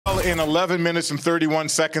in 11 minutes and 31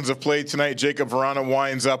 seconds of play tonight, Jakub Vrana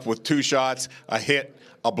winds up with 2 shots, a hit,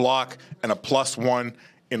 a block, and a +1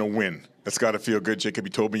 in a win. That's got to feel good. Jakub, you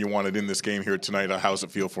told me you wanted in this game here tonight. How's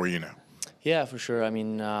it feel for you now? Yeah, for sure. I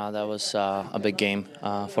mean, that was a big game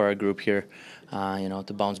for our group here,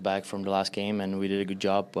 to bounce back from the last game, and we did a good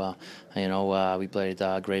job. We played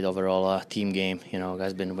a great overall team game.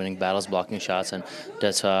 Guys been winning battles, blocking shots, and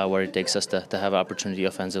that's where it takes us to have opportunity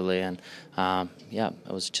offensively. And,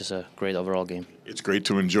 it was just a great overall game. It's great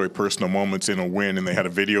to enjoy personal moments in a win, and they had a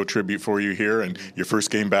video tribute for you here, and your first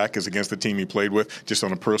game back is against the team you played with. Just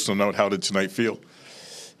on a personal note, how did tonight feel?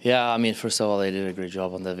 Yeah, I mean, first of all, they did a great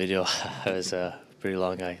job on the video. It was pretty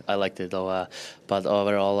long. I liked it, though. But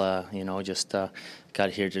overall, just got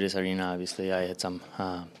here to this arena. Obviously, I had some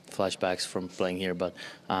flashbacks from playing here. But,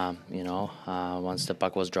 once the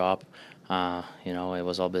puck was dropped, it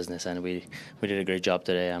was all business. And we did a great job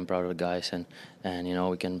today. I'm proud of the guys. And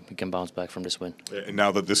we can bounce back from this win. And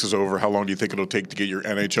now that this is over, how long do you think it'll take to get your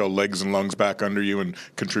NHL legs and lungs back under you and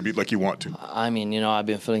contribute like you want to? I mean, I've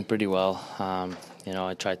been feeling pretty well.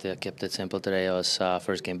 I tried to keep it simple today. It was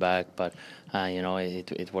first game back, but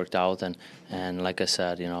it worked out. And like I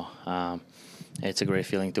said, it's a great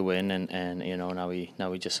feeling to win. And now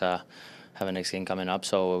we just have a next game coming up,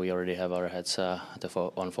 so we already have our heads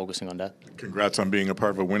on focusing on that. Congrats on being a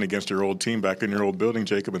part of a win against your old team back in your old building,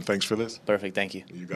 Jakub, and thanks for this. Perfect. Thank you.